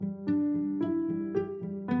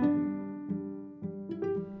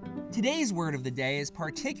Today's word of the day is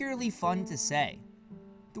particularly fun to say.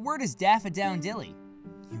 The word is daffodowndilly.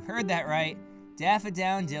 You heard that right,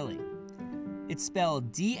 daffodowndilly. It's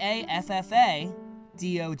spelled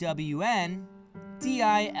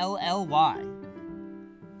D-A-F-F-A-D-O-W-N-D-I-L-L-Y.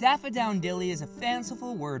 Daffodowndilly is a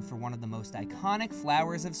fanciful word for one of the most iconic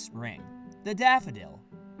flowers of spring, the daffodil.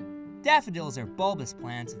 Daffodils are bulbous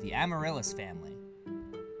plants of the amaryllis family.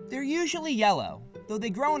 They're usually yellow, though they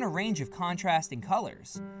grow in a range of contrasting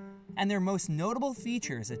colors, and their most notable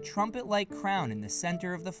feature is a trumpet-like crown in the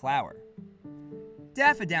center of the flower.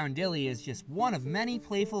 Daffodowndilly is just one of many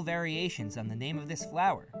playful variations on the name of this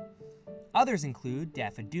flower. Others include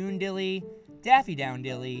daffadoondilly,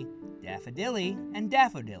 daffydowndilly, daffodilly, and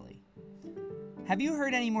daffodilly. Have you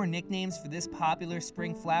heard any more nicknames for this popular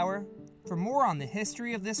spring flower? For more on the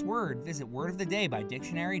history of this word, visit Word of the Day by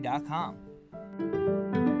Dictionary.com.